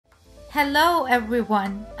Hello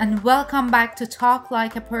everyone and welcome back to Talk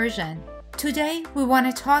Like a Persian. Today we want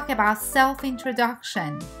to talk about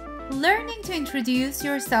self-introduction. Learning to introduce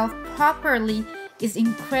yourself properly is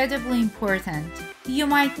incredibly important. You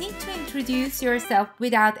might need to introduce yourself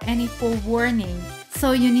without any forewarning,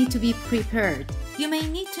 so you need to be prepared. You may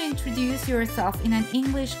need to introduce yourself in an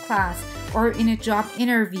English class or in a job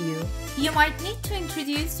interview. You might need to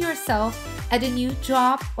introduce yourself at a new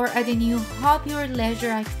job or at a new hobby or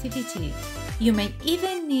leisure activity. You may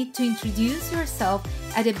even need to introduce yourself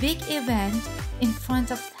at a big event in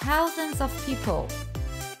front of thousands of people.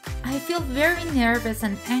 I feel very nervous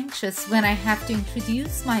and anxious when I have to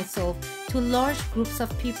introduce myself to large groups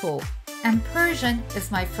of people, and Persian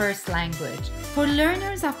is my first language. For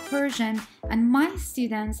learners of Persian and my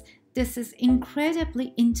students, this is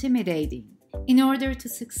incredibly intimidating. In order to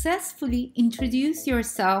successfully introduce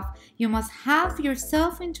yourself, you must have your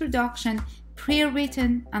self-introduction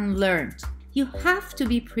pre-written and learned. You have to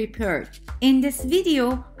be prepared. In this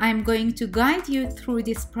video, I'm going to guide you through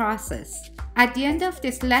this process. At the end of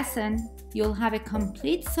this lesson, you'll have a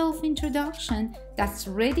complete self-introduction that's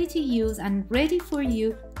ready to use and ready for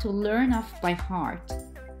you to learn off by heart.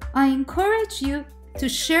 I encourage you to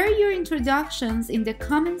share your introductions in the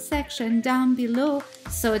comment section down below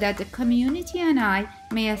so that the community and I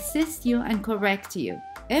may assist you and correct you.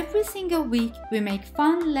 Every single week, we make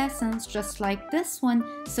fun lessons just like this one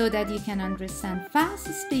so that you can understand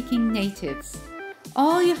fast-speaking natives.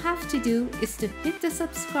 All you have to do is to hit the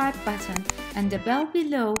subscribe button and the bell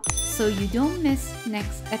below so you don't miss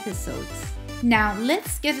next episodes. Now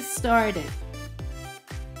let's get started.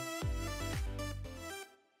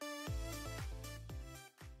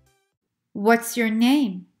 What's your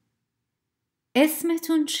name?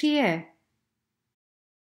 اسمتون چیه؟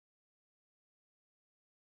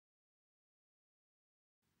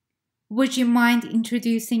 Would you mind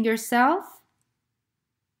introducing yourself?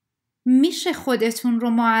 میشه خودتون رو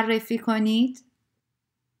معرفی کنید؟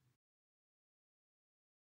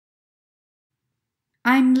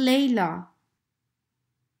 I'm Layla.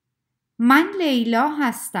 من لیلا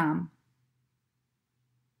هستم.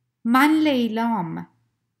 من لیلام.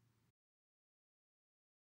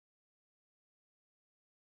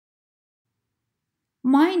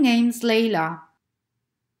 My name's Layla.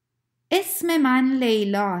 اسم من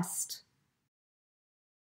لیلاست.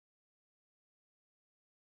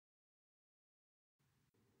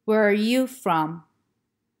 Where are you from?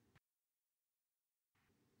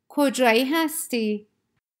 کجایی هستی؟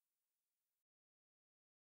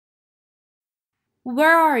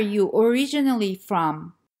 Where are you originally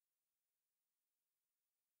from?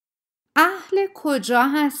 اهل کجا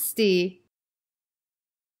هستی؟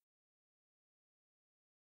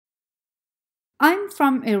 I'm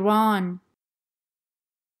from Iran.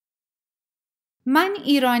 من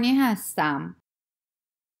ایرانی هستم.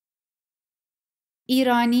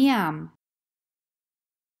 ایرانیم.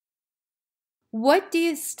 What do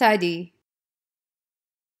you study?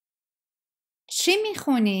 چی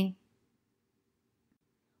میخونی؟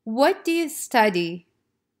 What do you study?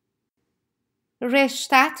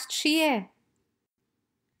 رشتت چیه؟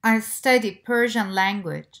 I study Persian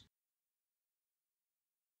language.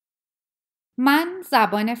 من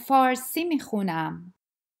زبان فارسی میخونم.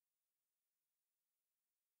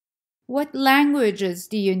 What languages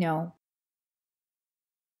do you know?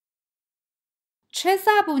 چه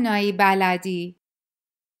زبونایی بلدی؟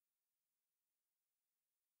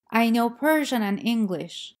 I know Persian and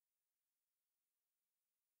English.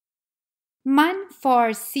 من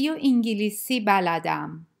فارسی و انگلیسی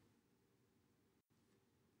بلدم.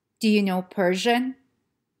 Do you know Persian?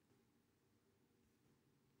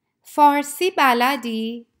 فارسی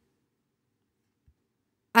بلدی؟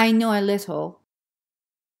 I know a little.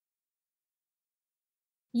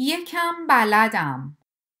 یکم بلدم.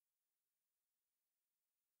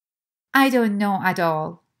 I don't know at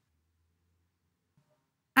all.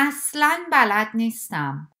 اصلاً بلد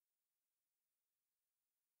نیستم.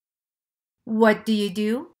 What do you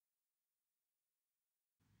do?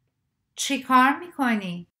 چی کار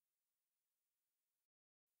میکنی؟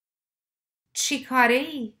 چی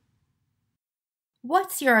کاره؟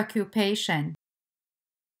 What's your occupation?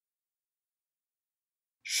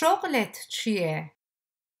 شغلت چیه؟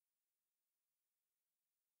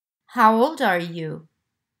 How old are you?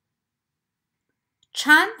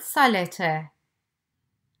 چند سالته؟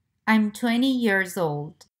 I'm 20 years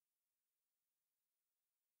old.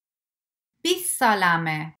 20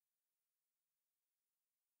 سالمه.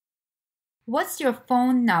 What's your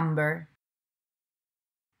phone number?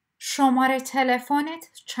 شماره تلفنت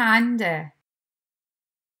چنده؟